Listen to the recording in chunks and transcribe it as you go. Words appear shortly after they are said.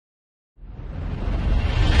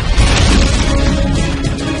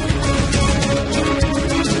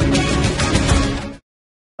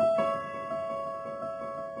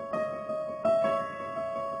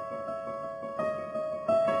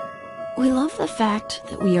the fact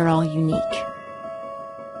that we are all unique.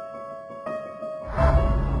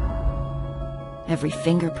 Every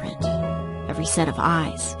fingerprint, every set of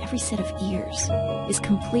eyes, every set of ears is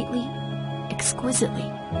completely, exquisitely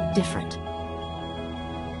different.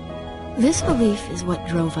 This belief is what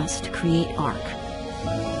drove us to create Arc.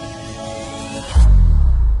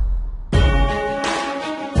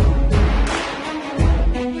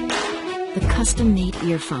 The custom-made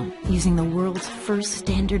earphone using the world's first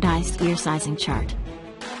standardized ear sizing chart.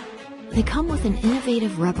 They come with an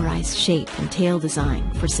innovative rubberized shape and tail design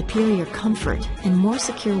for superior comfort and more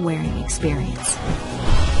secure wearing experience.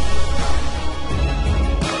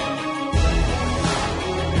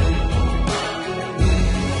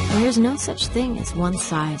 There's no such thing as one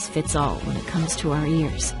size fits all when it comes to our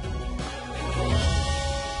ears.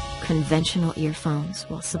 Conventional earphones,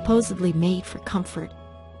 while supposedly made for comfort,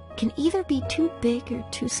 can either be too big or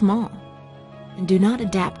too small, and do not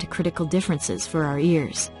adapt to critical differences for our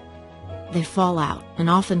ears. They fall out and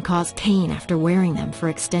often cause pain after wearing them for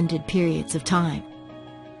extended periods of time.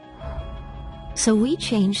 So we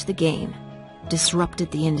changed the game,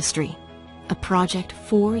 disrupted the industry. A project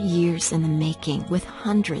 4 years in the making, with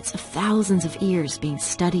hundreds of thousands of ears being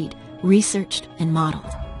studied, researched, and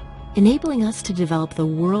modeled, enabling us to develop the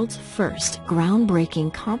world's first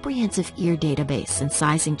groundbreaking comprehensive ear database and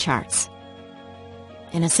sizing charts.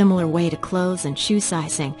 In a similar way to clothes and shoe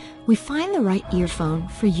sizing, we find the right earphone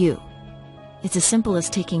for you. It's as simple as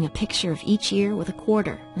taking a picture of each ear with a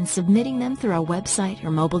quarter and submitting them through our website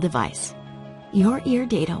or mobile device. Your ear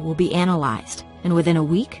data will be analyzed, and within a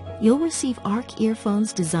week, you'll receive Arc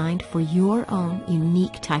earphones designed for your own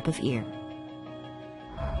unique type of ear.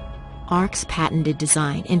 Arc's patented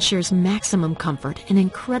design ensures maximum comfort and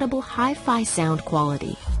incredible hi-fi sound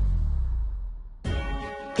quality.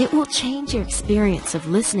 It will change your experience of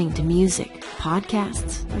listening to music,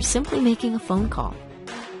 podcasts, or simply making a phone call.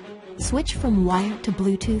 Switch from wired to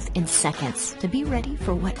Bluetooth in seconds to be ready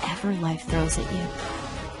for whatever life throws at you.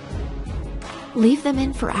 Leave them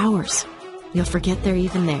in for hours. You'll forget they're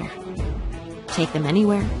even there. Take them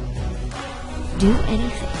anywhere. Do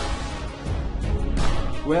anything.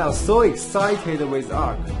 We are so excited with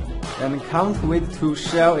Arc and can't wait to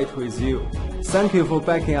share it with you. Thank you for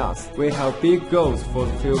backing us. We have big goals for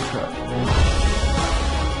the future.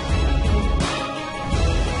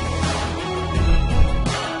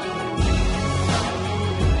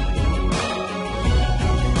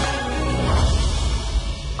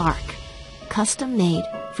 Arc, custom made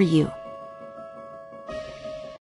for you.